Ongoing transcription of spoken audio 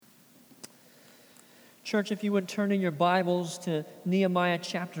Church, if you would turn in your Bibles to Nehemiah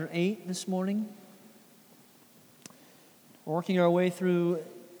chapter 8 this morning. We're working our way through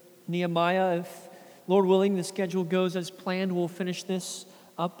Nehemiah. If, Lord willing, the schedule goes as planned, we'll finish this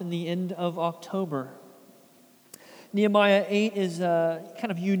up in the end of October. Nehemiah 8 is a kind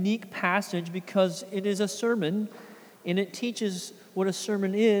of unique passage because it is a sermon, and it teaches what a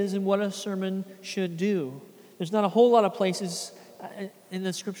sermon is and what a sermon should do. There's not a whole lot of places in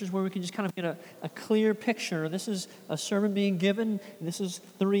the scriptures where we can just kind of get a clear picture. This is a sermon being given, and this is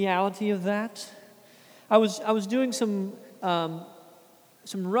the reality of that. I was doing some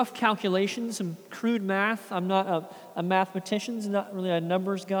rough calculations, some crude math. I'm not a mathematician, not really a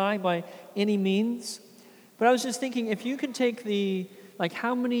numbers guy by any means. But I was just thinking, if you could take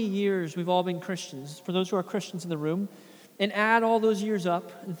how many years we've all been Christians, for those who are Christians in the room, and add all those years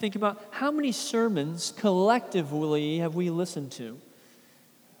up and think about how many sermons collectively have we listened to.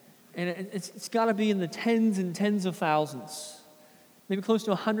 And it's got to be in the tens and tens of thousands, maybe close to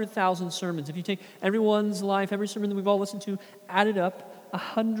 100,000 sermons. If you take everyone's life, every sermon that we've all listened to, added up,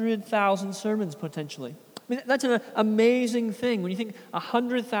 100,000 sermons potentially. I mean, that's an amazing thing when you think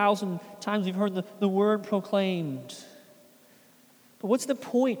 100,000 times we've heard the word proclaimed. But what's the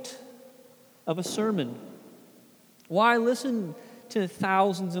point of a sermon? Why listen to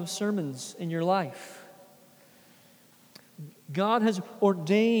thousands of sermons in your life? God has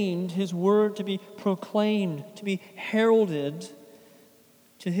ordained His word to be proclaimed, to be heralded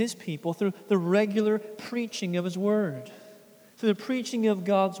to His people through the regular preaching of His word, through the preaching of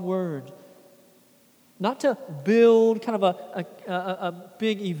God's word. Not to build kind of a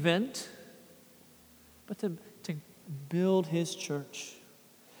big event, but to build His church.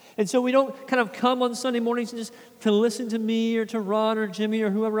 And so we don't kind of come on Sunday mornings just to listen to me or to Ron or Jimmy or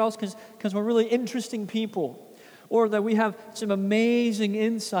whoever else because we're really interesting people. Or that we have some amazing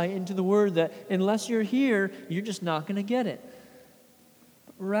insight into the Word that unless you're here, you're just not going to get it.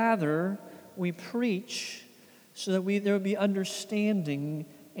 Rather, we preach so that there would be understanding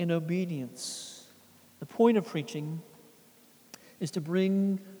and obedience. The point of preaching is to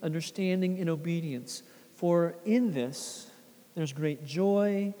bring understanding and obedience. For in this, there's great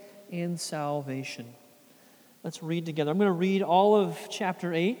joy and salvation. Let's read together. I'm going to read all of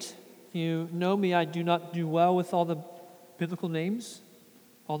chapter 8. If you know me, I do not do well with all the biblical names,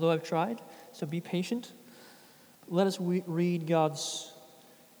 although I've tried, so be patient. Let us read God's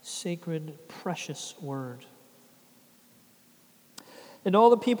sacred, precious word. And all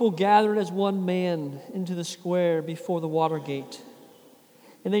the people gathered as one man into the square before the water gate.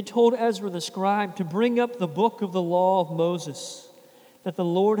 And they told Ezra the scribe to bring up the book of the law of Moses that the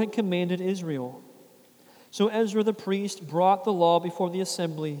Lord had commanded Israel. So Ezra the priest brought the law before the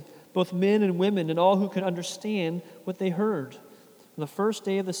assembly, both men and women and all who could understand what they heard, on the first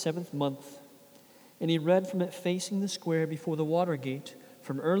day of the 7th month. And he read from it facing the square before the water gate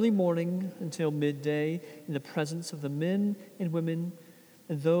from early morning until midday in the presence of the men and women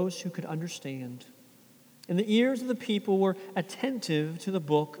and those who could understand. And the ears of the people were attentive to the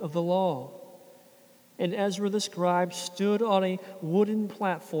book of the law. And Ezra the scribe stood on a wooden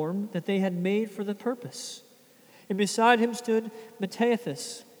platform that they had made for the purpose. And beside him stood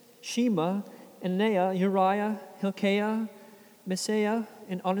Matthias, Shema, Ananiah, Uriah, Hilkiah, Messiah,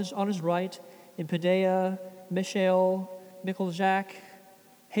 and on his right, and Pedaiah, Mishael, Michael-Jack,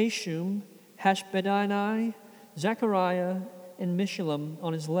 Hashum, Hashbadani, Zechariah, and Meshullam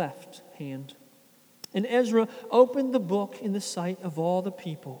on his left hand. And Ezra opened the book in the sight of all the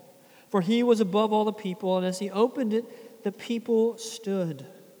people, for he was above all the people, and as he opened it, the people stood.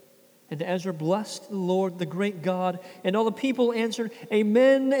 And Ezra blessed the Lord, the great God, and all the people answered,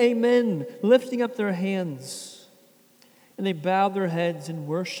 Amen, Amen, lifting up their hands. And they bowed their heads and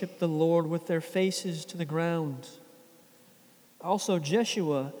worshiped the Lord with their faces to the ground. Also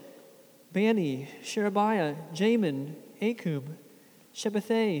Jeshua, Bani, Sherebiah, Jamin, Akub,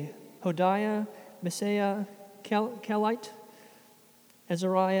 Shebbethai, Hodiah, Messiah, Kelite,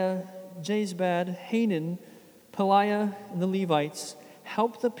 Azariah, Jezbad, Hanan, Peliah, and the Levites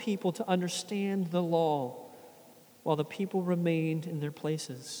helped the people to understand the law while the people remained in their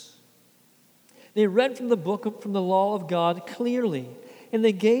places. They read from the book from the law of God clearly, and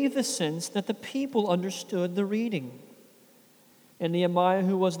they gave the sense that the people understood the reading. And Nehemiah,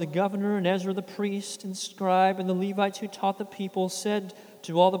 who was the governor, and Ezra the priest and scribe, and the Levites who taught the people, said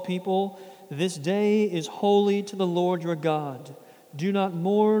to all the people, This day is holy to the Lord your God. Do not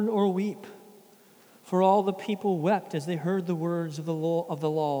mourn or weep. For all the people wept as they heard the words of the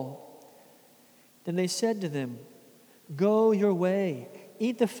law. Then they said to them, Go your way,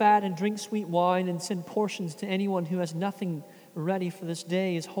 eat the fat and drink sweet wine, and send portions to anyone who has nothing ready, for this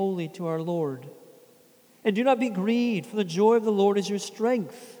day is holy to our Lord. And do not be grieved, for the joy of the Lord is your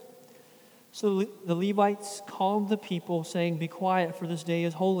strength." So the Levites calmed the people, saying, "Be quiet, for this day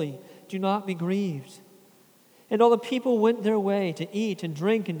is holy. Do not be grieved." And all the people went their way to eat and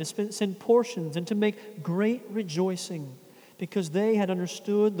drink and to send portions and to make great rejoicing, because they had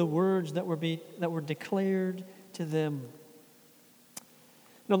understood the words that were declared to them.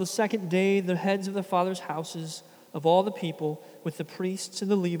 And on the second day, the heads of the fathers' houses of all the people, with the priests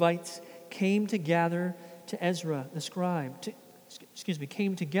and the Levites, came together to Ezra the scribe.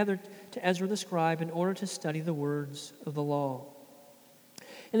 Came together to Ezra the scribe in order to study the words of the law.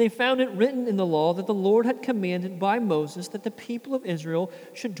 And they found it written in the law that the Lord had commanded by Moses that the people of Israel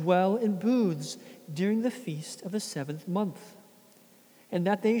should dwell in booths during the feast of the 7th month, and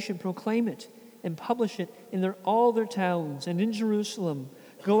that they should proclaim it and publish it in all their towns and in Jerusalem.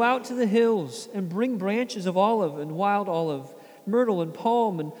 Go out to the hills and bring branches of olive and wild olive, myrtle and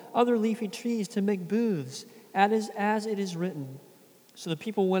palm and other leafy trees to make booths, as it is written. So the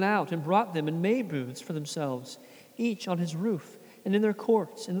people went out and brought them and made booths for themselves, each on his roof, and in their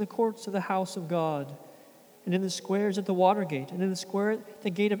courts, in the courts of the house of God, and in the squares at the water gate, and in the square at the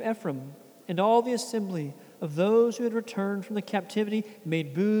gate of Ephraim. And all the assembly of those who had returned from the captivity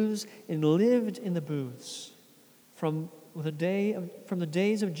made booths and lived in the booths from the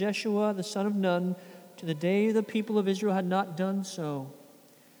days of Jeshua the son of Nun to the day the people of Israel had not done so.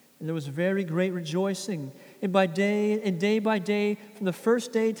 And there was very great rejoicing. And day by day, from the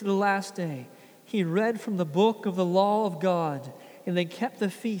first day to the last day, he read from the book of the law of God. And they kept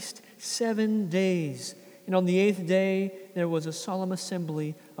the feast 7 days. And on the 8th day, there was a solemn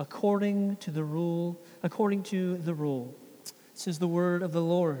assembly according to the rule. This is the word of the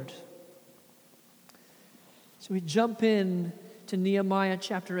Lord. So we jump in to Nehemiah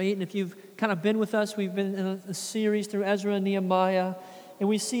chapter 8. And if you've kind of been with us, we've been in a series through Ezra and Nehemiah. And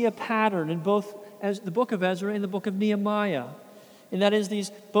we see a pattern in both as the book of Ezra and the book of Nehemiah. And that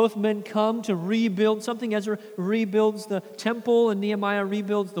is both men come to rebuild something. Ezra rebuilds the temple and Nehemiah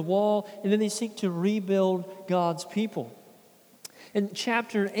rebuilds the wall. And then they seek to rebuild God's people. In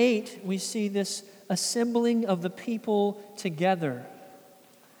chapter 8, we see this assembling of the people together.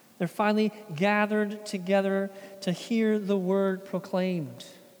 They're finally gathered together to hear the word proclaimed.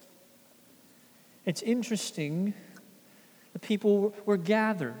 It's interesting. The people were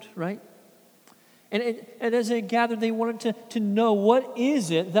gathered, right? And as they gathered, they wanted to know, what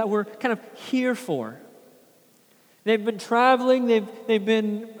is it that we're kind of here for? They've been traveling. They've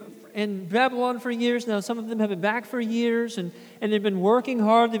been in Babylon for years now. Some of them have been back for years, and they've been working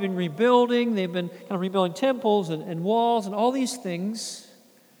hard. They've been rebuilding. They've been kind of rebuilding temples and walls and all these things.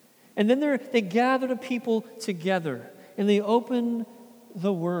 And then they gather the people together, and they open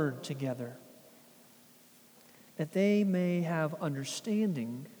the word together, that they may have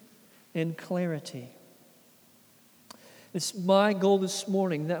understanding and clarity. It's my goal this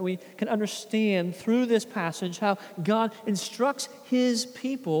morning that we can understand through this passage how God instructs His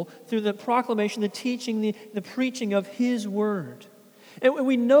people through the proclamation, the teaching, the preaching of His word. And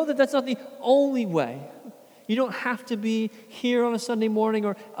we know that that's not the only way. You don't have to be here on a Sunday morning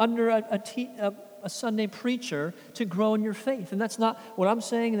or under a Sunday preacher to grow in your faith. And that's not what I'm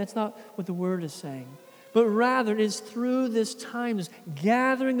saying, and that's not what the word is saying. But rather, it is through this time, this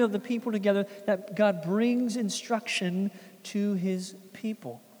gathering of the people together, that God brings instruction to His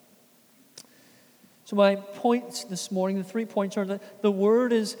people. So my points this morning, the 3 points are that the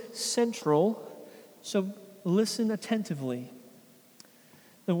word is central, so listen attentively.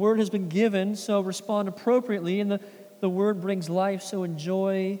 The word has been given, so respond appropriately, and the word brings life, so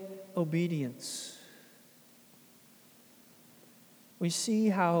enjoy obedience. We see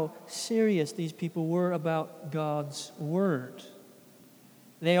how serious these people were about God's word.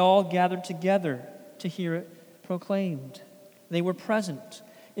 They all gathered together to hear it proclaimed. They were present.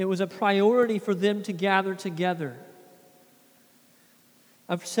 It was a priority for them to gather together.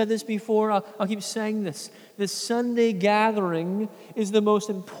 I've said this before, I'll keep saying this. This Sunday gathering is the most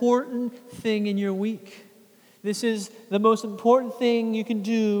important thing in your week. This is the most important thing you can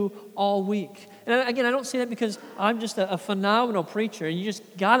do all week. And again, I don't say that because I'm just a phenomenal preacher. You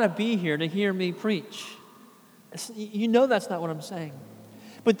just got to be here to hear me preach. You know that's not what I'm saying.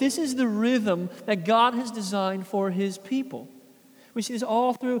 But this is the rhythm that God has designed for His people. We see this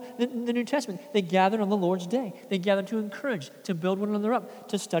all through the New Testament. They gathered on the Lord's day. They gathered to encourage, to build one another up,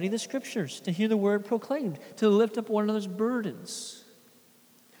 to study the Scriptures, to hear the word proclaimed, to lift up one another's burdens.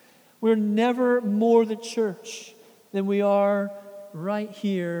 We're never more the church than we are right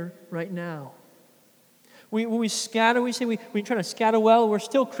here, right now. When we scatter, we say we try to scatter well. We're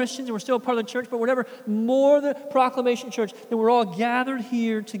still Christians and we're still a part of the church, but whatever, more the proclamation church, that we're all gathered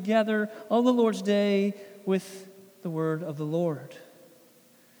here together on the Lord's day with the word of the Lord.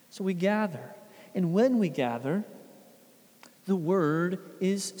 So we gather. And when we gather, the word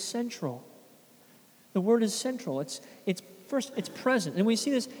is central. The word is central. It's present. And we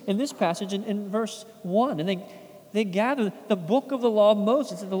see this in this passage in verse 1. And they gathered the book of the law of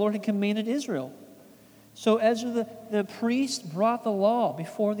Moses that the Lord had commanded Israel. So Ezra the priest brought the law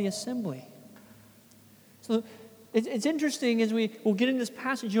before the assembly. So it's interesting as we'll get into this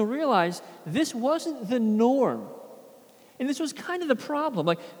passage, you'll realize this wasn't the norm. And this was kind of the problem.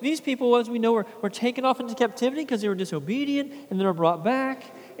 Like these people, as we know, were taken off into captivity because they were disobedient and then were brought back.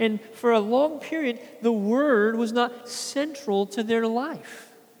 And for a long period, the word was not central to their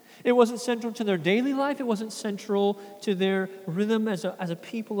life. It wasn't central to their daily life. It wasn't central to their rhythm as a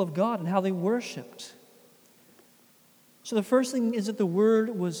people of God and how they worshiped. So the first thing is that the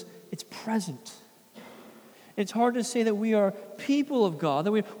word it's present. It's hard to say that we are people of God,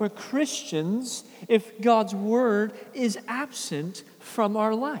 that we're Christians, if God's word is absent from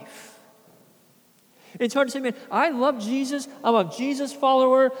our life. It's hard to say, man, I love Jesus, I'm a Jesus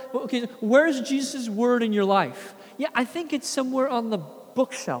follower. Okay, where's Jesus' word in your life? Yeah, I think it's somewhere on the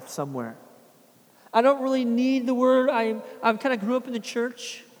bookshelf somewhere. I don't really need the word. I kind of grew up in the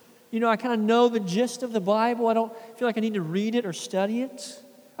church. I kind of know the gist of the Bible. I don't feel like I need to read it or study it.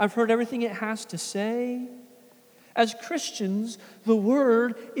 I've heard everything it has to say. As Christians, the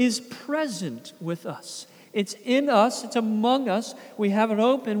word is present with us. It's in us. It's among us. We have it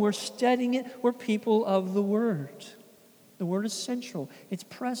open. We're studying it. We're people of the word. The word is central. It's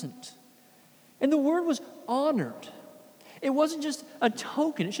present. And the word was honored. It wasn't just a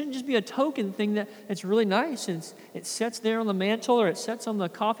token. It shouldn't just be a token thing that's really nice and it sits there on the mantle or it sits on the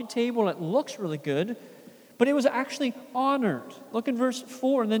coffee table and it looks really good. But it was actually honored. Look in verse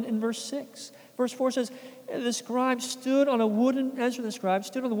 4 and then in verse 6. Verse 4 says, Ezra the scribe stood on a wooden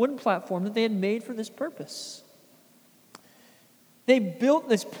platform that they had made for this purpose. They built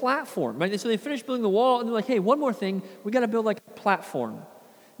this platform, right? So they finished building the wall and they're like, hey, one more thing. We got to build like a platform.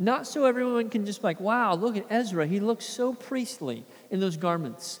 Not so everyone can just be like, wow, look at Ezra. He looks so priestly in those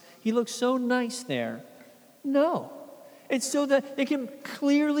garments. He looks so nice there. No. It's so that they can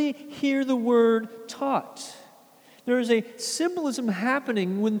clearly hear the word taught. There is a symbolism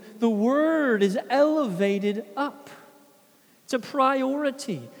happening when the word is elevated up. It's a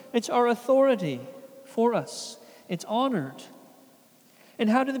priority. It's our authority for us. It's honored. And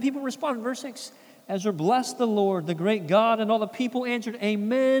how do the people respond? Verse 6. Ezra blessed the Lord, the great God, and all the people answered,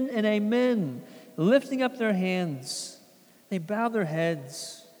 Amen and Amen, lifting up their hands. They bowed their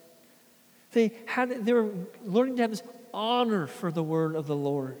heads. They were learning to have this honor for the word of the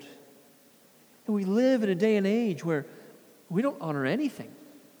Lord. And we live in a day and age where we don't honor anything.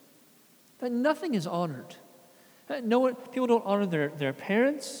 But nothing is honored. People don't honor their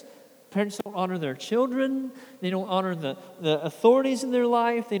parents. Parents don't honor their children. They don't honor the authorities in their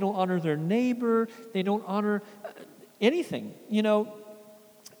life. They don't honor their neighbor. They don't honor anything.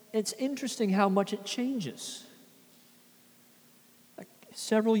 It's interesting how much it changes. Like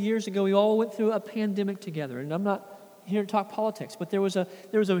several years ago, we all went through a pandemic together. And I'm not here to talk politics, but there was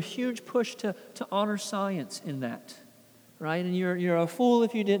a huge push to honor science in that, right? And you're a fool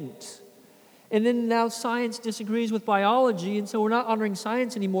if you didn't. And then now science disagrees with biology, and so we're not honoring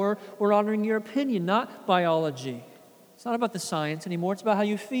science anymore. We're honoring your opinion, not biology. It's not about the science anymore. It's about how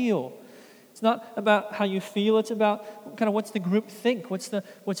you feel. It's not about how you feel. It's about kind of what's the group think. What's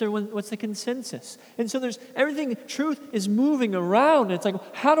the consensus? And so there's everything. Truth is moving around. It's like,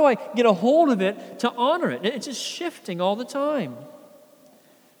 how do I get a hold of it to honor it? It's just shifting all the time.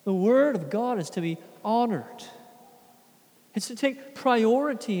 The Word of God is to be honored. It's to take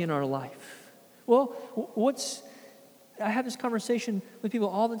priority in our life. Well, I have this conversation with people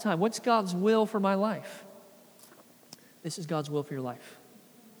all the time. What's God's will for my life? This is God's will for your life.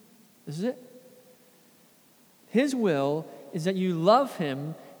 This is it. His will is that you love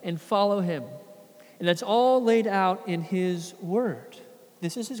Him and follow Him. And that's all laid out in His Word.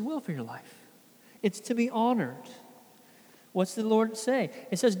 This is His will for your life. It's to be honored. What's the Lord say?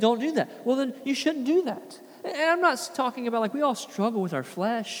 It says, don't do that. Well, then you shouldn't do that. And I'm not talking about like we all struggle with our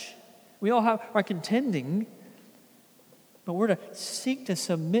flesh. We all are contending. But we're to seek to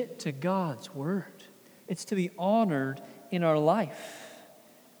submit to God's Word. It's to be honored in our life.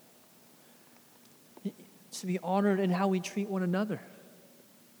 It's to be honored in how we treat one another.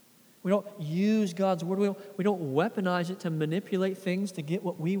 We don't use God's Word. We don't weaponize it to manipulate things to get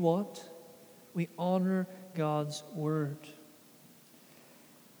what we want. We honor God's Word.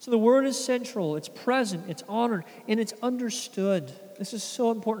 So the word is central, it's present, it's honored, and it's understood. This is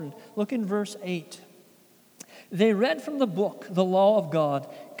so important. Look in verse 8. They read from the book, the law of God,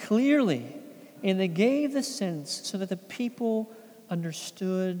 clearly, and they gave the sense so that the people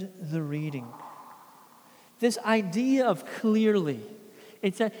understood the reading. This idea of clearly,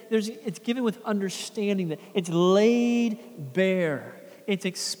 it's given with understanding, that it's laid bare, it's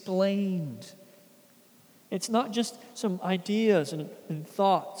explained. It's not just some ideas and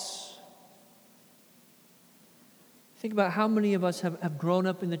thoughts. Think about how many of us have grown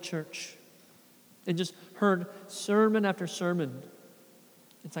up in the church and just heard sermon after sermon.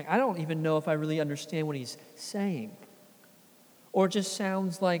 It's like, I don't even know if I really understand what he's saying. Or it just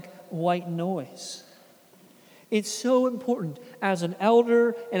sounds like white noise. It's so important as an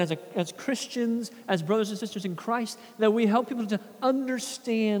elder and as Christians, as brothers and sisters in Christ, that we help people to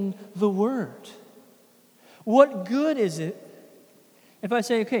understand the Word. What good is it if I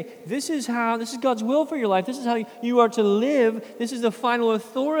say, okay, this is God's will for your life, this is how you are to live, this is the final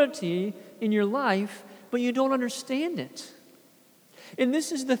authority in your life, but you don't understand it? And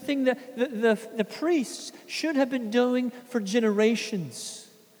this is the thing that the priests should have been doing for generations.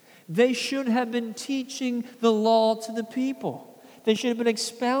 They should have been teaching the law to the people. They should have been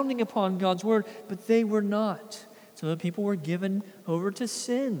expounding upon God's word, but they were not. So the people were given over to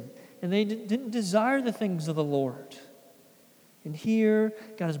sin, and they didn't desire the things of the Lord. And here,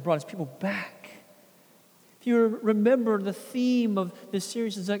 God has brought his people back. If you remember, the theme of this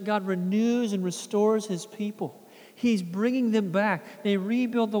series is that God renews and restores his people. He's bringing them back. They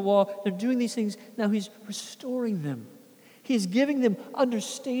rebuild the wall. They're doing these things. Now he's restoring them. He's giving them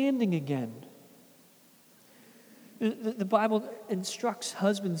understanding again. The Bible instructs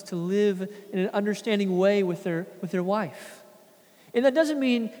husbands to live in an understanding way with their wife. And that doesn't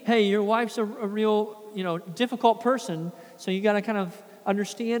mean, hey, your wife's a real, difficult person, so you got to kind of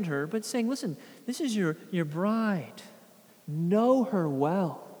understand her. But saying, listen, this is your bride. Know her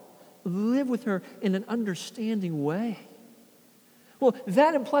well. Live with her in an understanding way. Well,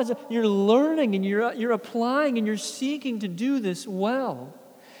 that implies that you're learning and you're applying and you're seeking to do this well.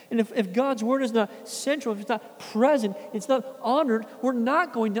 And if God's word is not central, if it's not present, it's not honored, we're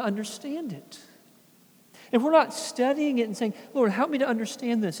not going to understand it. If we're not studying it and saying, Lord, help me to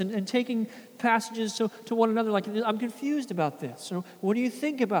understand this, and taking passages to one another like, I'm confused about this, or what do you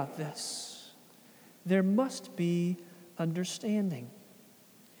think about this? There must be understanding.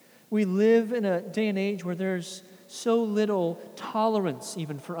 We live in a day and age where there's so little tolerance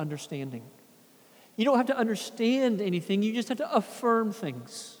even for understanding. You don't have to understand anything, you just have to affirm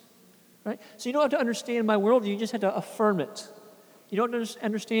things. Right? So you don't have to understand my world, you just have to affirm it. You don't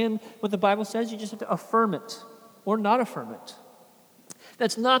understand what the Bible says, you just have to affirm it or not affirm it.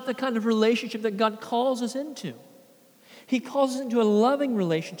 That's not the kind of relationship that God calls us into. He calls us into a loving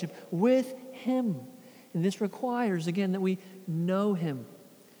relationship with him. And this requires, again, that we know him,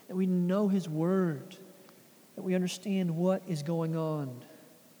 that we know his word, that we understand what is going on.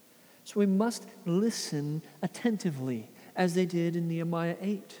 So we must listen attentively, as they did in Nehemiah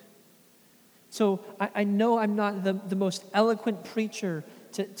 8. So I know I'm not the most eloquent preacher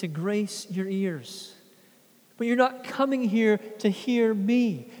to grace your ears. But you're not coming here to hear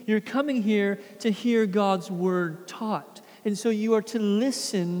me. You're coming here to hear God's word taught. And so you are to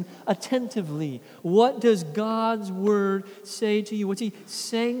listen attentively. What does God's word say to you? What's he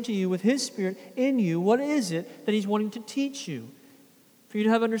saying to you with his Spirit in you? What is it that he's wanting to teach you? For you to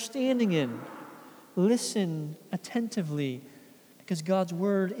have understanding in. Listen attentively, because God's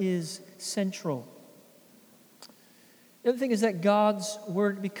word is central. The other thing is that God's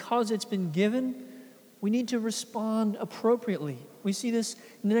word, because it's been given, we need to respond appropriately. We see this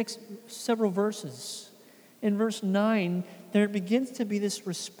in the next several verses. In verse 9, there begins to be this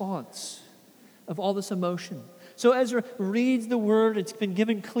response of all this emotion. So Ezra reads the word, it's been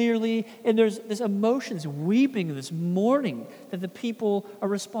given clearly, and there's this emotion, this weeping, this mourning that the people are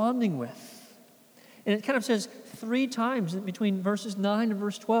responding with. And it kind of says 3 times between verses 9 and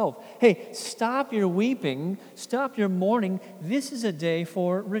verse 12. Hey, stop your weeping, stop your mourning. This is a day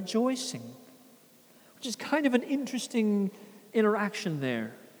for rejoicing. Which is kind of an interesting interaction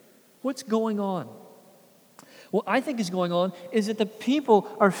there. What's going on? What I think is going on is that the people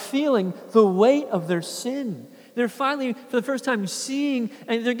are feeling the weight of their sin. They're finally, for the first time, seeing,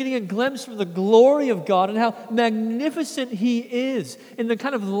 and they're getting a glimpse of the glory of God and how magnificent he is and the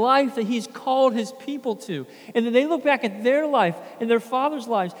kind of life that he's called his people to. And then they look back at their life and their fathers'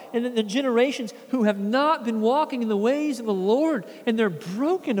 lives and the generations who have not been walking in the ways of the Lord, and they're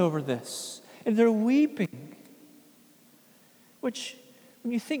broken over this and they're weeping. Which,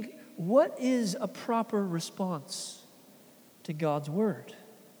 when you think, what is a proper response to God's word?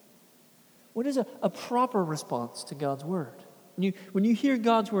 What is a proper response to God's word? When you hear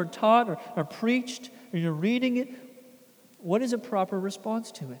God's word taught or preached, or you're reading it, what is a proper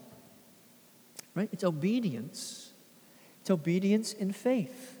response to it? Right? It's obedience. It's obedience in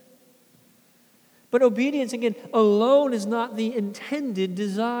faith. But obedience, again, alone is not the intended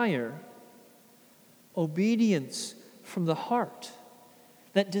desire. Obedience from the heart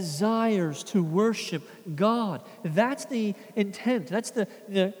that desires to worship God. That's the intent. That's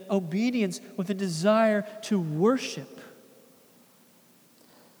the obedience with the desire to worship.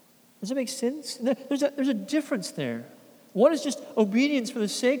 Does that make sense? There's a difference there. One is just obedience for the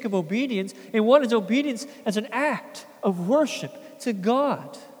sake of obedience, and one is obedience as an act of worship to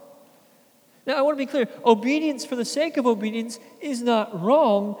God. Now, I want to be clear. Obedience for the sake of obedience is not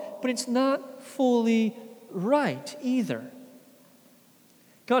wrong, but it's not fully right either.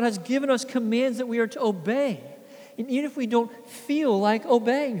 God has given us commands that we are to obey, and even if we don't feel like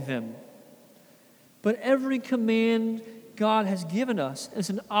obeying them. But every command God has given us is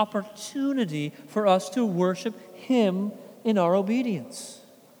an opportunity for us to worship Him in our obedience.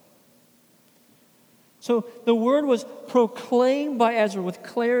 So the word was proclaimed by Ezra with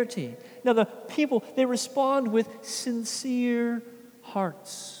clarity. Now the people, they respond with sincere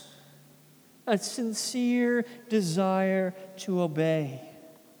hearts, a sincere desire to obey.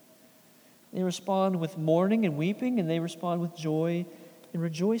 They respond with mourning and weeping, and they respond with joy and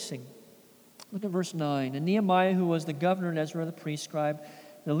rejoicing. Look at verse 9. And Nehemiah, who was the governor, and Ezra the priest, scribe,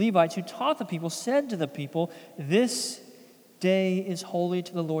 and the Levites who taught the people, said to the people, "This day is holy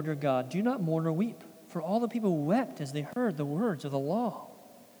to the Lord your God. Do not mourn or weep." For all the people wept as they heard the words of the law.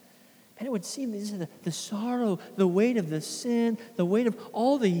 And it would seem this is the sorrow, the weight of the sin, the weight of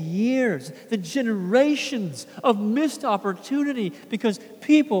all the years, the generations of missed opportunity because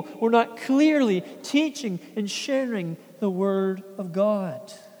people were not clearly teaching and sharing the Word of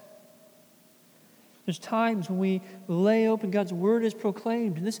God. There's times when we lay open, God's Word is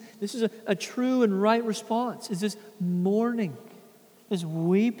proclaimed, and this is a true and right response, is this mourning, this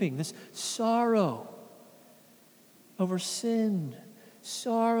weeping, this sorrow over sin,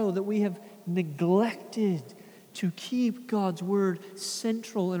 sorrow that we have neglected to keep God's Word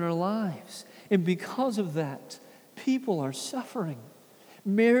central in our lives. And because of that, people are suffering.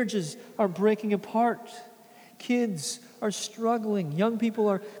 Marriages are breaking apart. Kids are struggling. Young people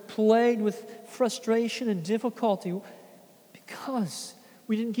are plagued with frustration and difficulty because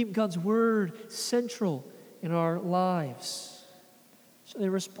we didn't keep God's Word central in our lives. So they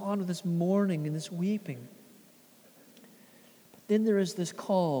respond with this mourning and this weeping. Then there is this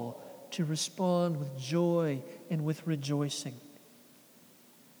call to respond with joy and with rejoicing.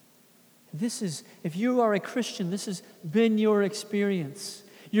 This is, if you are a Christian, this has been your experience.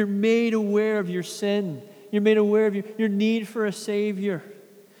 You're made aware of your sin. You're made aware of your need for a Savior.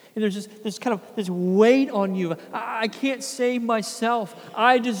 And there's this kind of this weight on you. I can't save myself.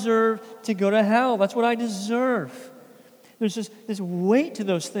 I deserve to go to hell. That's what I deserve. There's this weight to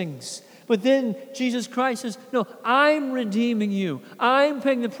those things. But then Jesus Christ says, no, I'm redeeming you. I'm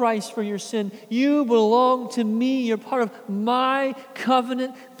paying the price for your sin. You belong to me. You're part of my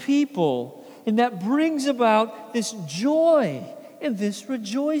covenant people. And that brings about this joy and this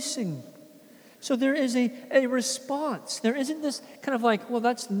rejoicing. So there is a response. There isn't this kind of like, well,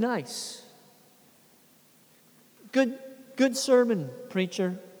 that's nice. Good sermon,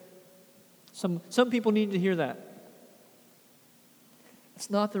 preacher. Some people need to hear that. That's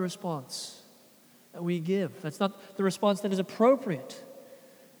not the response that we give. That's not the response that is appropriate.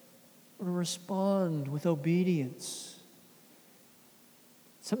 We're to respond with obedience.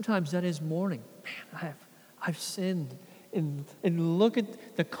 Sometimes that is mourning. Man, I've sinned. And look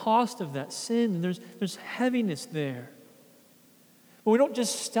at the cost of that sin. There's heaviness there. But we don't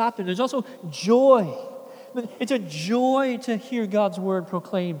just stop there. There's also joy. It's a joy to hear God's Word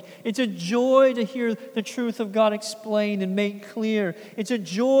proclaimed. It's a joy to hear the truth of God explained and made clear. It's a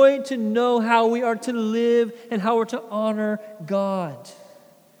joy to know how we are to live and how we're to honor God.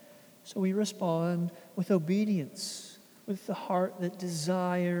 So we respond with obedience, with the heart that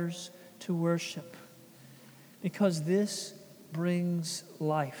desires to worship. Because this brings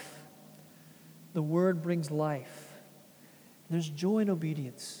life. The Word brings life. There's joy in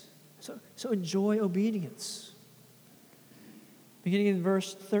obedience. So enjoy obedience. Beginning in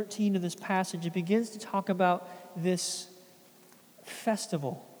verse 13 of this passage, it begins to talk about this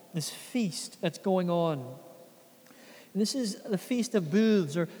festival, this feast that's going on. And this is the Feast of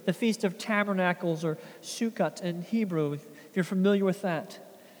Booths, or the Feast of Tabernacles, or Sukkot in Hebrew, if you're familiar with that.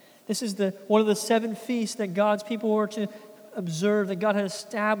 This is one of the 7 feasts that God's people were to observe, that God had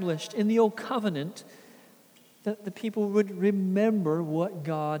established in the Old Covenant, that the people would remember what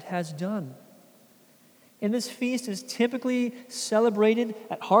God has done. And this feast is typically celebrated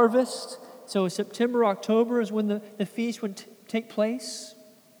at harvest. So September, October is when the feast would take place.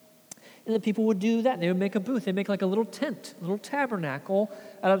 And the people would do that. They would make a booth. They'd make like a little tent, a little tabernacle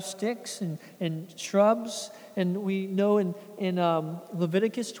out of sticks and shrubs. And we know in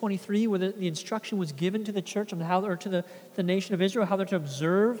Leviticus 23 where the instruction was given to the church on how, or to the nation of Israel, how they're to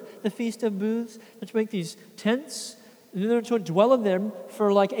observe the Feast of Booths. They're to make these tents. And they're to dwell in them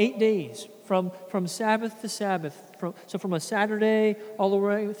for like 8 days, from Sabbath to Sabbath. So from a Saturday all the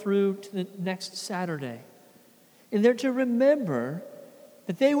way through to the next Saturday. And they're to remember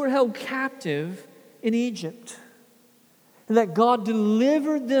that they were held captive in Egypt, and that God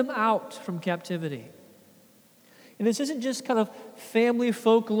delivered them out from captivity. And this isn't just kind of family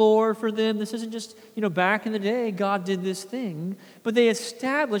folklore for them. This isn't just, back in the day, God did this thing. But they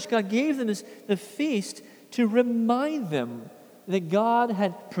established, God gave them the feast to remind them that God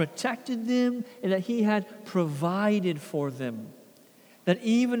had protected them and that He had provided for them. That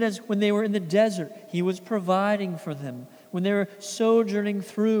even as when they were in the desert, He was providing for them. When they were sojourning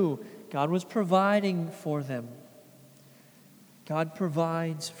through, God was providing for them. God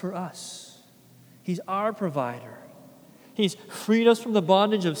provides for us. He's our provider. He's freed us from the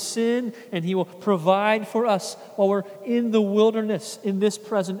bondage of sin, and He will provide for us while we're in the wilderness in this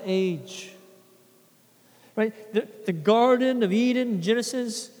present age. Right? The Garden of Eden,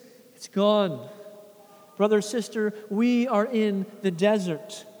 Genesis, it's gone. Brother, sister, we are in the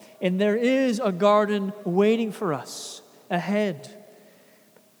desert, and there is a garden waiting for us ahead.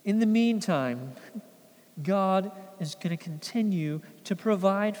 In the meantime, God is going to continue to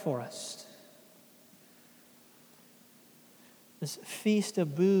provide for us. This Feast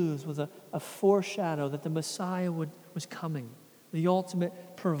of Booths was a foreshadow that the Messiah was coming. The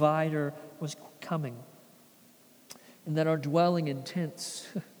ultimate provider was coming. And that our dwelling in tents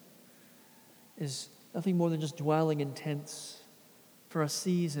is nothing more than just dwelling in tents for a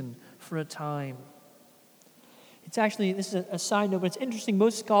season, for a time. It's actually, this is a side note, but it's interesting.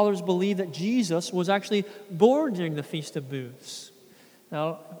 Most scholars believe that Jesus was actually born during the Feast of Booths.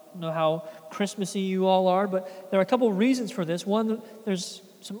 Now, I don't know how Christmassy you all are, but there are a couple of reasons for this. One, there's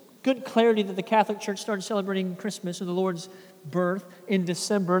some good clarity that the Catholic Church started celebrating Christmas, or the Lord's birth, in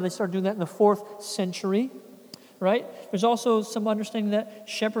December. They started doing that in the 4th century. Right? There's also some understanding that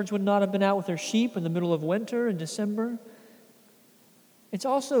shepherds would not have been out with their sheep in the middle of winter in December. It's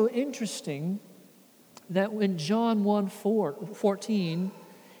also interesting that when John 1:14,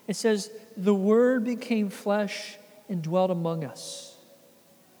 it says, "The Word became flesh and dwelt among us.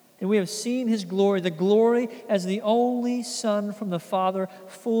 And we have seen His glory, the glory as the only Son from the Father,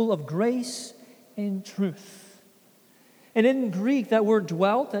 full of grace and truth." And in Greek, that word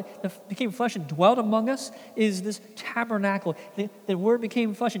dwelt, that became flesh and dwelt among us, is this tabernacle. The word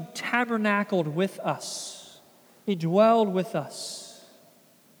became flesh and tabernacled with us. He dwelled with us.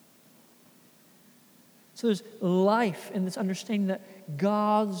 So there's life in this understanding that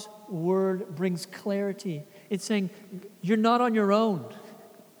God's word brings clarity. It's saying, you're not on your own.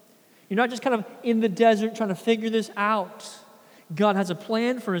 You're not just kind of in the desert trying to figure this out. God has a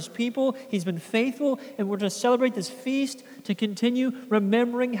plan for His people. He's been faithful, and we're to celebrate this feast to continue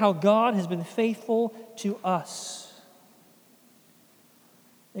remembering how God has been faithful to us.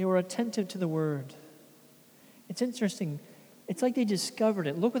 They were attentive to the Word. It's interesting. It's like they discovered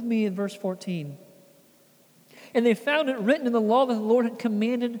it. Look with me in verse 14. "And they found it written in the law that the Lord had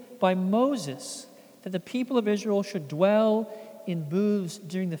commanded by Moses, that the people of Israel should dwell in booths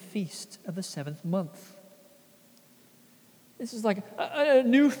during the feast of the 7th month." This is like a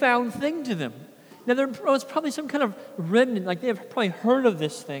newfound thing to them. Now, there was probably some kind of remnant, like they have probably heard of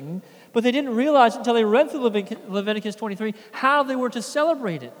this thing, but they didn't realize until they read through Leviticus 23 how they were to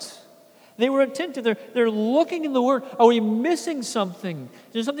celebrate it. They were attentive. They're looking in the Word. Are we missing something?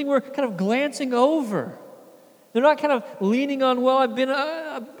 Is there something we're kind of glancing over? They're not kind of leaning on, well, I've been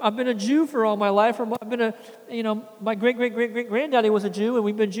a Jew for all my life, or I've been my great-great-great-great-granddaddy was a Jew, and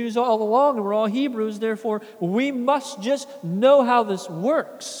we've been Jews all along, and we're all Hebrews, therefore we must just know how this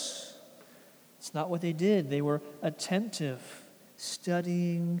works. It's not what they did. They were attentive,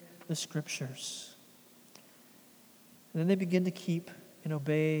 studying the Scriptures. And then they begin to keep and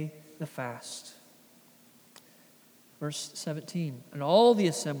obey the fast. Verse 17, "And all the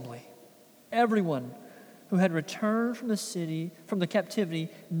assembly, everyone who had returned from the captivity,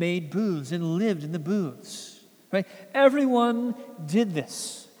 made booths and lived in the booths." Right? Everyone did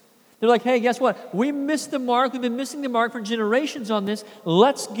this. They're like, hey, guess what? We missed the mark. We've been missing the mark for generations on this.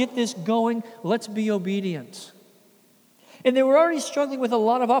 Let's get this going. Let's be obedient. And they were already struggling with a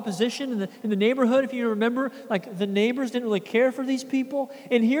lot of opposition in the neighborhood. If you remember, like the neighbors didn't really care for these people.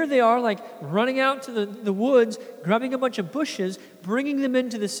 And here they are, like running out to the woods, grabbing a bunch of bushes, bringing them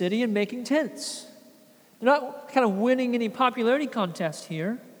into the city and making tents. They're not kind of winning any popularity contest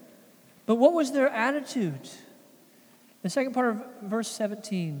here. But what was their attitude? The second part of verse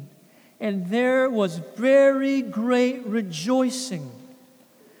 17. And there was very great rejoicing.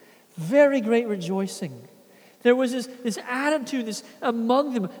 Very great rejoicing. There was this attitude this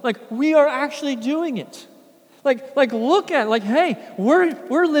among them, like we are actually doing it. Like look at it, like, hey,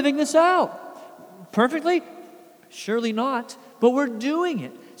 we're living this out. Perfectly? Surely not, but we're doing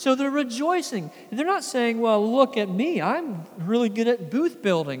it. So they're rejoicing. And they're not saying, well, look at me, I'm really good at booth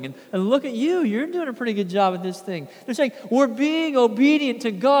building, and look at you, you're doing a pretty good job at this thing. They're saying, we're being obedient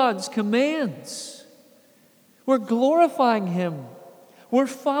to God's commands. We're glorifying Him. We're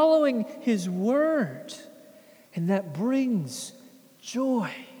following His word. And that brings joy.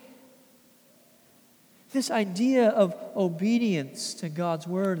 This idea of obedience to God's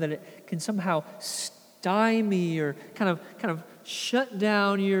word, that it can somehow stymie or kind of shut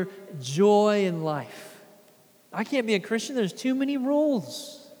down your joy in life. I can't be a Christian, there's too many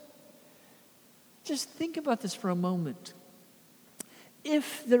rules. Just think about this for a moment.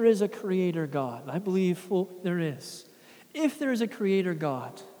 If there is a creator God, I believe there is. If there is a creator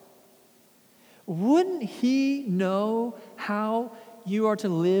God, wouldn't He know how you are to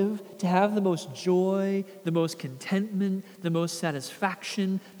live, to have the most joy, the most contentment, the most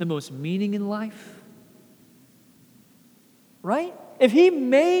satisfaction, the most meaning in life? Right? If He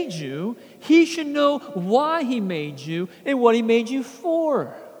made you, He should know why He made you and what He made you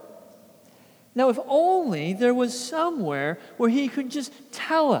for. Now, if only there was somewhere where He could just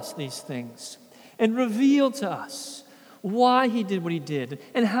tell us these things and reveal to us why He did what He did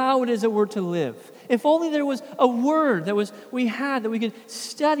and how it is that we're to live. If only there was a word that we could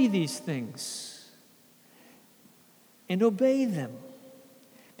study these things and obey them.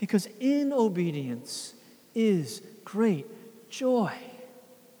 Because in obedience is great joy.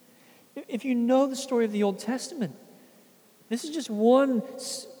 If you know the story of the Old Testament, this is just one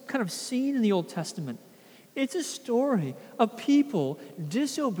kind of scene in the Old Testament. It's a story of people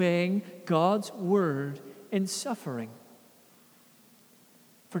disobeying God's word and suffering.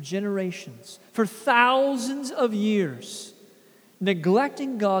 For generations, for thousands of years,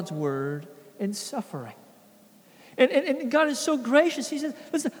 neglecting God's word and suffering. And God is so gracious. He says,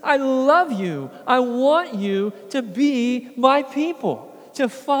 listen, I love you. I want you to be my people, to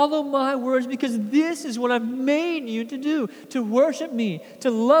follow my words, because this is what I've made you to do, to worship me,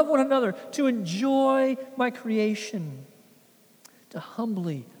 to love one another, to enjoy my creation, to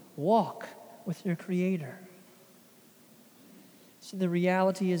humbly walk with your Creator. So the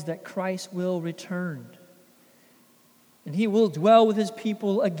reality is that Christ will return. And He will dwell with His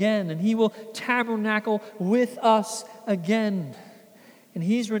people again. And He will tabernacle with us again. And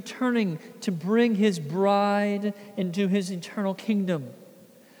He's returning to bring His bride into His eternal kingdom,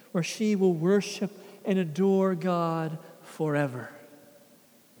 where she will worship and adore God forever.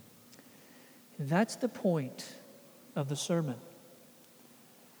 And that's the point of the sermon.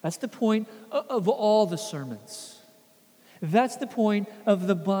 That's the point of all the sermons. That's the point of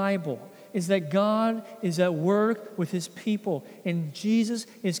the Bible, is that God is at work with His people, and Jesus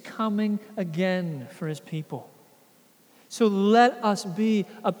is coming again for His people. So let us be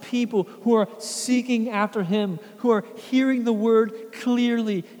a people who are seeking after Him, who are hearing the word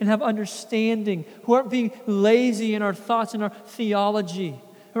clearly and have understanding, who aren't being lazy in our thoughts and our theology,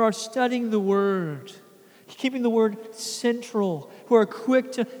 who are studying the word, keeping the word central, who are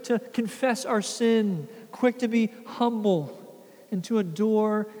quick to confess our sin, quick to be humble, and to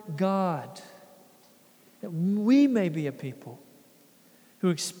adore God. That we may be a people who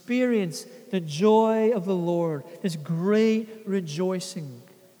experience the joy of the Lord, His great rejoicing.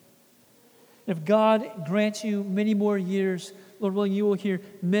 If God grants you many more years, Lord willing, you will hear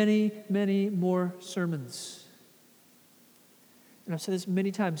many, many more sermons. And I've said this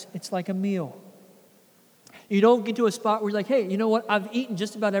many times, it's like a meal. You don't get to a spot where you're like, hey, you know what? I've eaten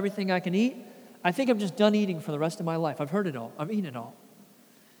just about everything I can eat. I think I'm just done eating for the rest of my life. I've heard it all. I've eaten it all.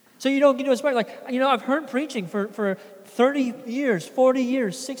 So you don't get to a spot like, I've heard preaching for 30 years, 40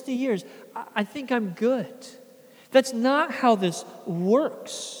 years, 60 years. I think I'm good. That's not how this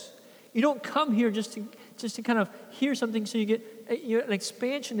works. You don't come here just to kind of hear something so you get an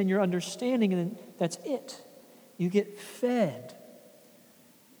expansion in your understanding, and then that's it. You get fed.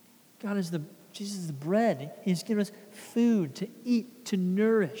 Jesus is the bread. He's given us food to eat, to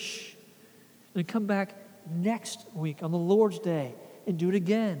nourish. And come back next week on the Lord's Day and do it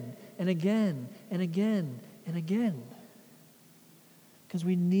again and again and again and again. because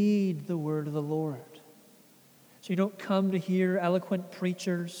we need the word of the Lord. So you don't come to hear eloquent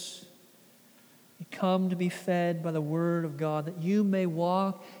preachers. You come to be fed by the word of God, that you may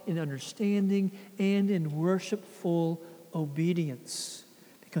walk in understanding and in worshipful obedience,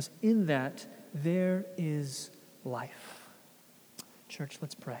 because in that there is life. Church,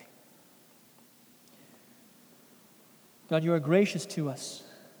 let's pray. God, you are gracious to us.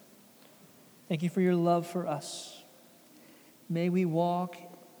 Thank you for your love for us. May we walk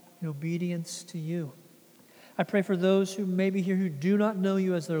in obedience to you. I pray for those who may be here who do not know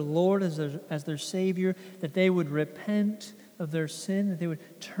you as their Lord, as their Savior, that they would repent of their sin, that they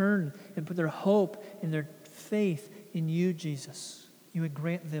would turn and put their hope and their faith in you, Jesus. You would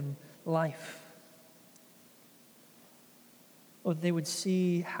grant them life. Oh, that they would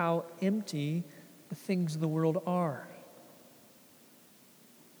see how empty the things of the world are.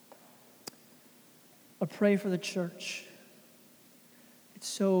 I pray for the church. It's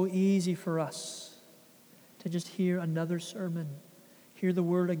so easy for us to just hear another sermon, hear the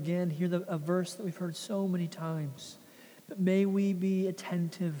word again, hear a verse that we've heard so many times. But may we be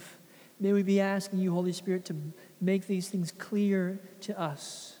attentive. May we be asking you, Holy Spirit, to make these things clear to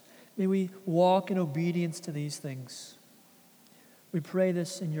us. May we walk in obedience to these things. We pray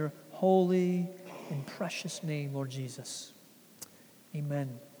this in your holy and precious name, Lord Jesus.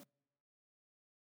 Amen.